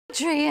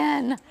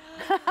Adrian.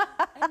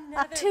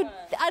 Another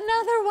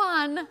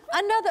one.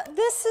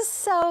 This is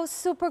so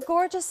super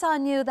gorgeous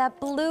on you. That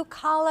blue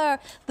collar,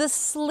 the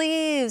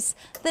sleeves,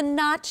 the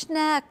notch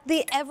neck,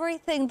 the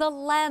everything, the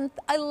length.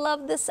 I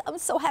love this. I'm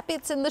so happy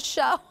it's in the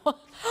show.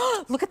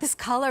 Look at this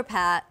color,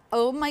 Pat.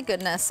 Oh my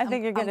goodness. I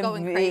think you're going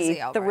to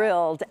be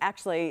thrilled.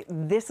 Actually,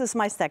 this is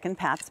my second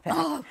Pat's pick.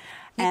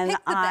 And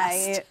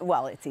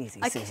well, it's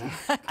easy, Susan.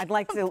 I'd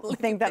like to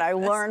think that I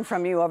learned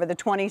from you over the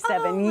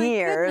 27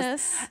 years.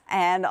 Goodness.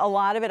 And a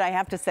lot of it, I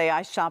have to say,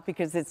 I shop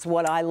because it's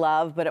what I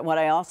love, but what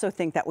I also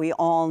think that we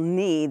all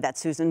need, that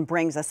Susan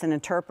brings us and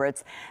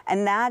interprets,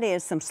 and that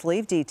is some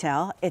sleeve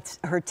detail. It's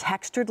her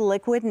textured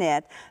liquid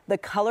knit. The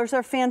colors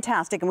are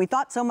fantastic, and we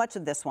thought so much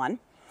of this one.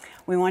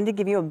 We wanted to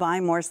give you a buy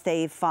more,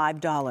 save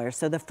 $5.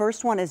 So the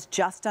first one is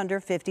just under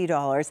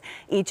 $50.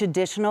 Each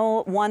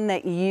additional one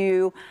that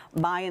you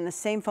buy in the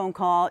same phone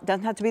call,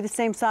 doesn't have to be the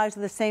same size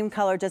or the same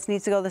color, just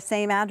needs to go to the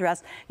same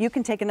address. You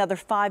can take another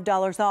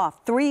 $5 off.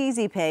 3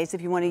 easy pays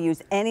if you want to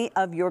use any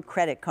of your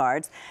credit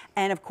cards.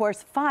 And of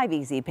course, 5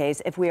 easy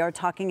pays if we are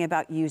talking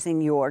about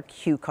using your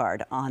Q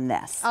card on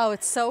this. Oh,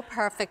 it's so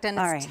perfect. And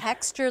it's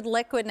textured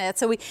liquid knit.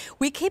 So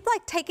we keep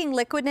like taking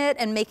liquid knit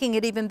and making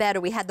it even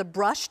better. We had the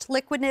brushed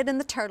liquid knit in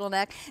the turtleneck.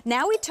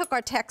 Now we took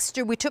our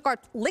texture, we took our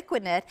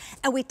liquid knit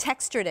and we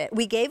textured it.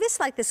 We gave us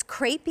like this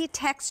crepey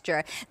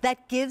texture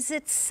that gives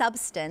it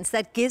substance,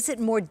 that gives it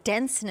more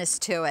denseness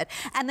to it.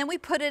 And then we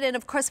put it in,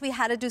 of course, we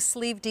had to do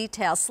sleeve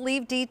detail.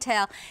 Sleeve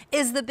detail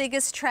is the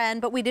biggest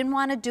trend, but we didn't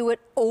want to do it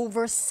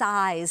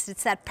oversized.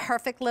 It's that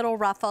perfect little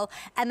ruffle.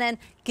 And then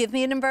give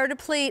me an inverted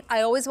pleat.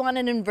 I always want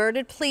an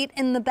inverted pleat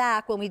in the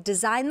back. When we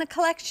design the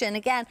collection,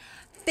 again,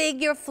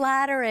 figure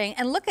flattering.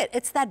 And look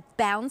it's that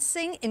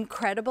bouncing,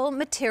 incredible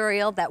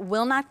material that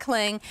will not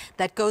cling,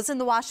 that goes in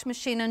the washing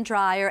machine and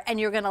dryer, and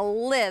you're gonna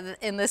live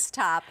in this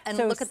top. And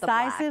so look at the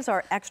black. Sizes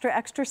are extra,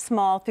 extra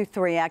small through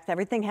 3X.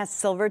 Everything has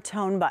silver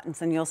tone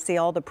buttons, and you'll see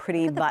all the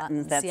pretty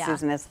buttons that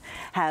Susan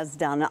has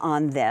done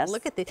on this.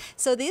 Look at these.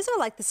 So these are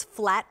like this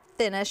flat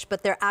finish,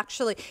 but they're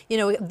actually, you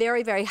know,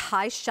 very, very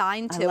high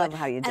shine to it. I love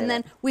how you did it. And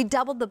then we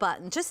doubled the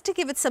button just to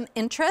give it some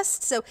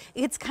interest. So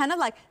it's kind of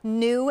like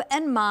new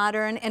and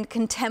modern and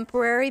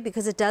contemporary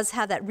because it does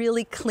have that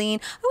really clean.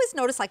 I always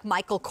notice like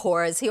Michael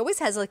Kors, he always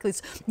has like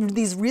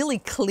these really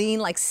clean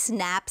like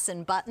snaps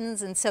and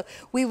buttons. And so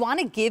we want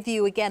to give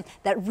you, again,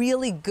 that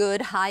really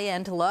good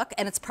high-end look,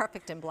 and it's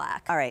perfect in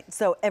black. All right,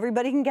 so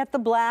everybody can get the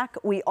black.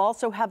 We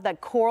also have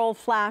that coral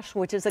flash,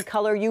 which is a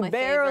color you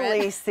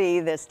barely see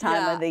this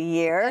time of the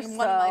year.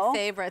 One of my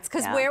favorites,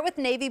 because wear with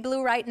navy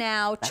blue right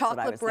now,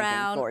 chocolate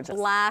brown,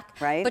 black,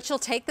 but you'll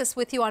take this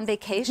with you on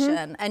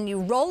vacation and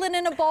you roll it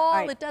in a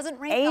ball, it doesn't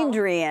wrinkle.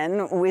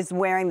 Adrian was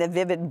wearing the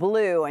vivid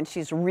blue and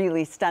she's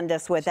really stunned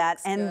us with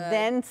that. And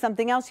then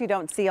something else you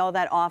don't see all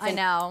that often. I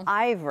know.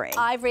 Ivory.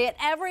 Ivory, and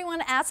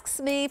everyone asks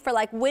me for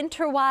like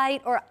winter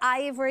white or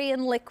ivory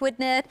and liquid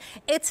knit.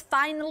 It's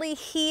finally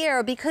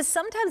here because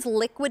sometimes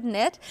liquid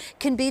knit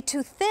can be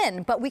too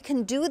thin, but we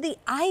can do the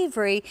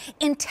ivory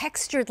in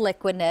textured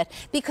liquid knit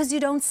because you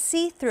don't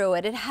see through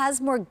it. It has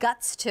more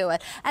guts to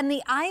it. And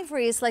the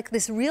ivory is like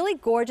this really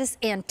gorgeous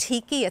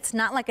antique-y. It's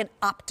not like an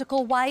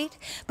optical white,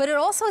 but it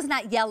also is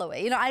not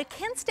yellowy. You know, I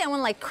can't stand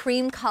when like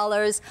cream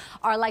colors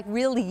are like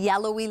really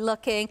yellowy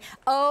looking.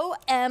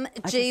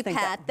 OMG,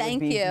 Pat,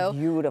 thank you.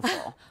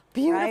 Beautiful.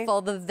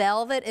 Beautiful, the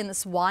velvet in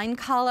this wine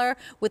color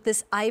with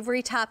this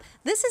ivory top.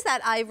 This is that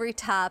ivory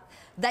top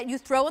that you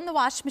throw in the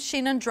washing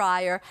machine and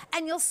dryer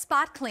and you'll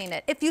spot clean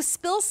it. If you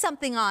spill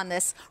something on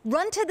this,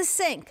 run to the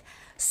sink.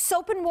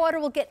 Soap and water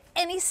will get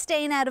any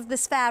stain out of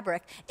this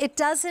fabric. It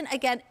doesn't,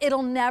 again,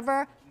 it'll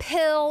never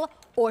pill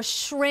or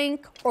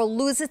shrink or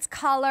lose its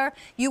color.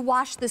 You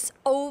wash this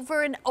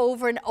over and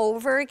over and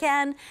over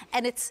again,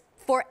 and it's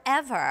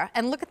forever.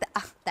 And look at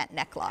that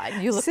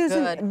neckline. You look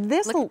Susan, good.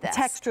 This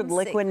textured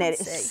liquid knit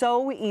is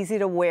so easy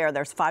to wear.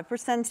 There's 5%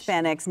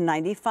 spandex,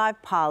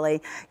 95 poly.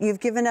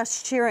 You've given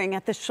us shearing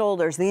at the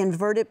shoulders, the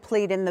inverted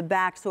pleat in the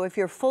back. So if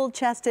you're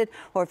full-chested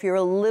or if you're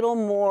a little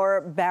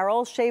more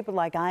barrel-shaped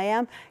like I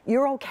am,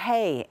 you're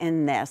okay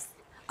in this.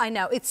 I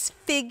know, it's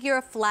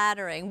figure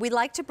flattering. We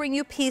like to bring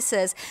you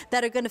pieces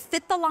that are going to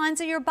fit the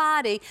lines of your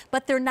body,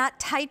 but they're not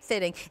tight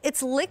fitting.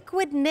 It's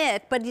liquid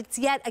knit, but it's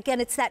yet,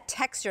 again, it's that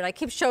texture. And I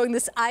keep showing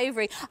this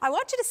ivory. I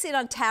want you to see it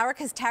on Tara,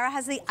 because Tara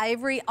has the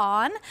ivory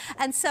on.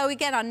 And so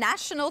again, on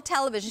national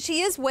television,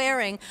 she is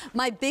wearing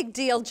my big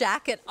deal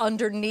jacket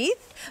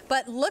underneath,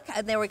 but look,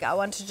 and there we go. I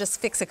wanted to just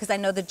fix it because I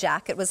know the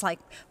jacket was like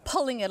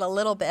pulling it a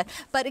little bit.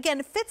 But again,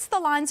 it fits the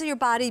lines of your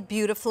body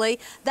beautifully.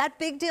 That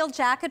big deal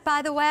jacket,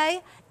 by the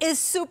way, is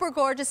super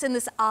gorgeous in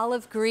this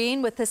olive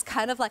green with this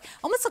kind of like,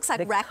 almost looks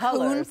like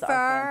raccoon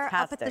fur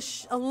up at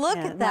the, look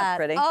at that.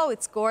 Pretty? Oh,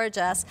 it's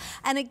gorgeous.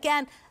 And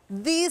again,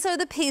 these are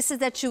the pieces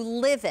that you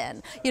live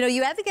in. You know,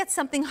 you ever get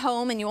something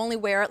home and you only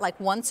wear it like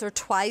once or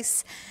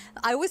twice?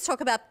 I always talk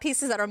about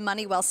pieces that are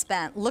money well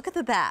spent. Look at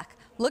the back.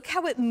 Look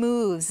how it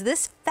moves.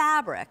 This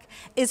fabric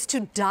is to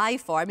die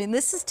for. I mean,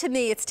 this is, to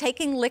me, it's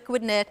taking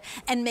liquid knit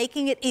and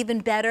making it even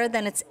better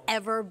than it's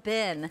ever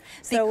been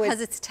because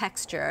it's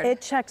textured.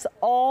 It checks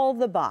all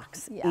the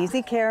box. Yeah.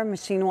 Easy care,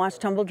 machine wash,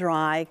 tumble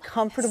dry,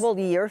 comfortable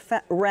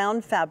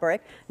year-round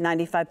fabric,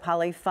 95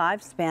 poly,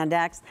 5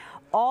 spandex.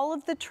 All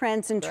of the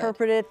trends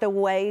interpreted the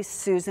way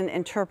Susan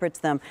interprets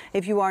them.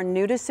 If you are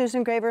new to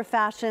Susan Graver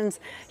Fashions,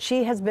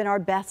 she has been our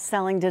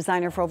best-selling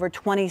designer for over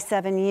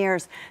 27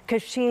 years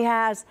because she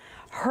has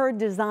her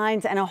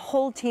designs and a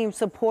whole team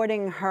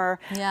supporting her.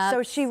 Yep.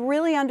 So she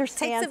really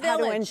understands how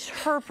to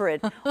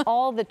interpret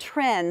all the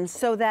trends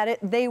so that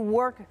they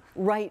work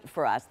right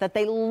for us, that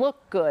they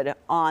look good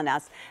on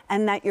us,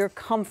 and that you're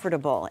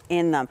comfortable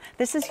in them.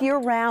 This is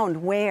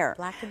year-round wear.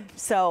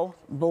 So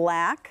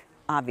black,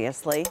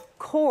 obviously.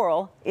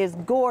 Coral is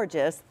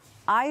gorgeous.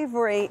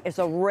 Ivory is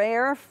a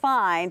rare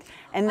find,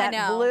 and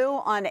that blue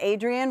on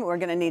Adrienne, we're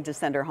going to need to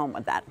send her home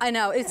with that. I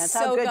know, it's That's so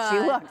how good she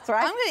looks,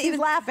 right? She's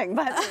laughing,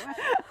 but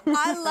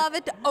I love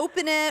it.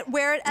 Open it,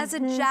 wear it as a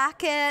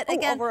jacket.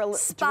 Again,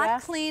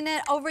 spot clean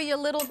it over your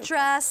little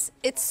dress.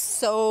 It's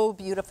so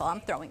beautiful.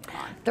 I'm throwing it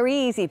on. 3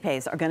 easy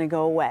pays are going to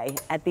go away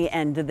at the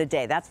end of the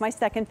day. That's my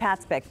second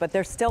Pat's pick, but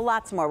there's still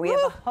lots more. We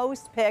have a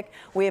host pick.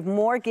 We have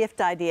more gift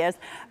ideas.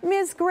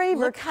 Ms.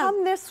 Graver,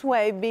 come this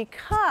way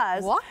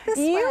because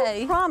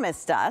you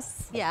promised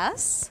us.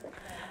 Yes.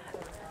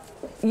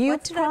 You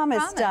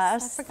promised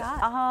us. I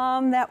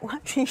forgot.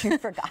 That you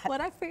forgot. What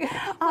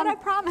I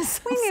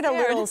promised. We need a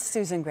little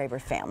Susan Graver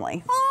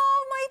family. Oh,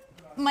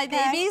 my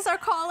babies are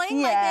calling.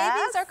 Yes. My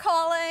babies are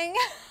calling.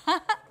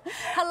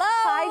 Hello.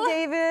 Hi,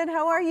 David.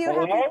 How are you?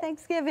 Hello? Happy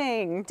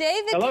Thanksgiving.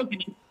 David. Hello.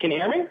 Can you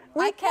hear me?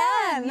 I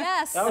can.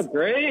 Yes. That was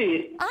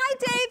great. Hi,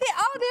 David.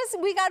 Oh,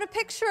 we got a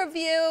picture of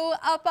you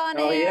up on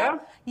air. Oh, yeah?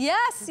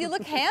 Yes, you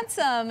look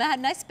handsome. I had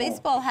a nice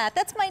baseball hat.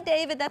 That's my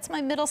David. That's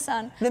my middle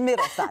son. The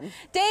middle son.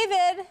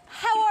 David,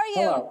 how are you?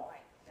 Hello.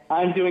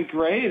 I'm doing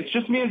great. It's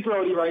just me and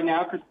Brody right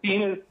now.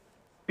 Christine is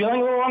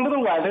feeling a little under the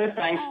weather,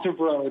 thanks to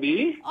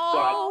Brody.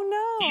 Oh,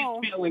 no.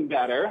 He's feeling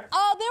better.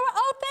 Oh,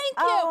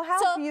 thank you. Oh,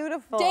 how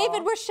beautiful.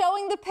 David, we're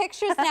showing the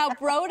pictures now.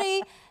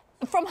 Brody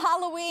from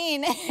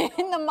Halloween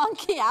in the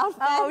monkey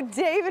outfit. Oh,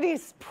 David,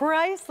 he's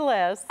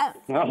priceless.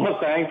 Oh,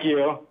 thank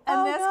you.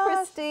 And there's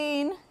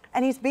Christine.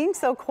 And he's being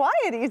so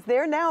quiet. He's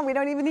there now, and we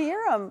don't even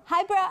hear him.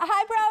 Hi,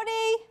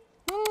 Brody.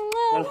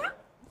 Oh,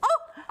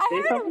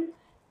 I heard him.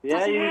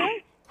 Yeah,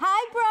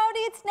 Hi, Brody.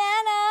 It's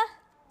Nana.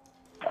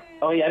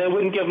 Oh, yeah, they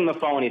wouldn't give him the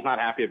phone. He's not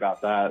happy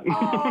about that.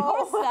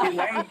 Oh,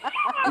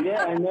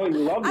 yeah, I know. You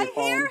love your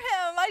phone. I hear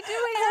him. I do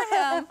hear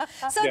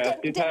him. So yeah,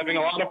 he's having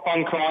a lot of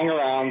fun crawling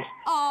around.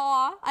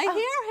 Aw, I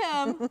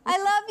hear him. I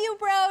love you,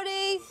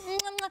 Brody.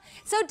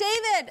 So,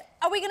 David,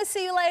 are we going to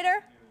see you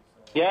later?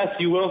 Yes,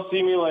 you will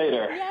see me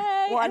later.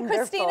 Yay. Wonderful. And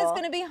Christina's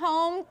going to be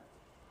home.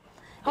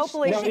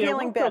 Hopefully she's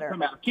feeling better.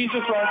 She's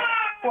just like,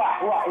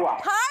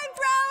 Hi,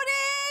 Brody.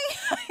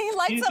 He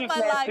lights She's up just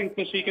my resting life.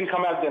 so she can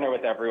come have dinner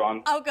with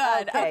everyone. Oh,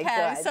 good. Okay.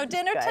 Good. So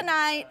dinner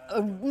tonight,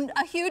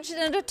 a huge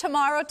dinner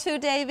tomorrow too,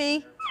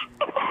 Davy.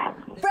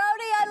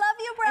 Brody, I love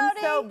you, Brody.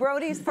 And so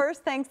Brody's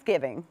first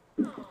Thanksgiving.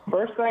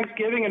 First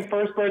Thanksgiving and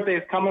first birthday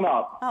is coming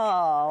up.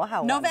 Oh,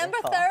 how November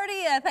wonderful.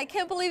 30th. I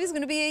can't believe he's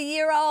going to be a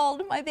year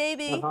old, my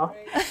baby.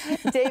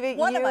 David,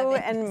 you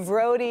and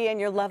Brody and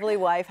your lovely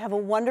wife have a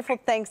wonderful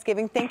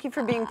Thanksgiving. Thank you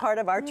for being part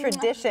of our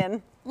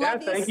tradition.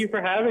 Thank you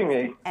for having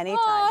me. Anytime.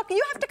 Oh,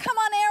 you have to come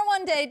on air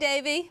one day,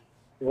 Davy.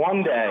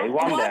 One day.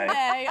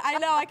 I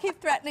know. I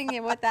keep threatening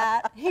you with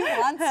that. He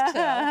wants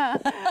to.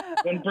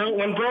 When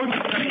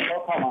Brody's ready,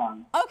 he'll come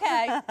on.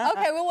 Okay.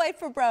 We'll wait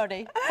for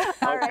Brody.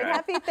 All right.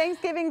 Happy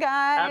Thanksgiving,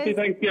 guys. Happy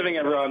Thanksgiving,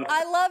 everyone.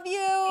 I love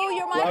you.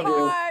 You're my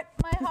heart.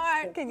 My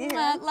heart. Can you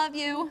love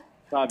you.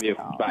 Love you.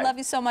 Bye. Love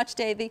you so much,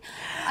 Davy.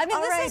 I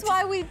mean, this is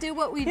why we do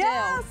what we do.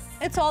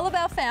 It's all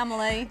about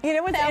family. You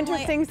know what's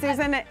interesting,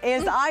 Susan,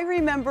 is I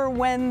remember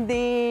when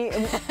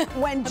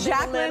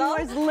Jacqueline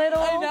was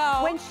little. I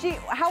know.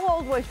 How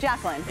old was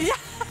Jacqueline? Yeah,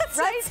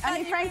 right? I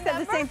mean, Frank said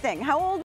the same thing. How old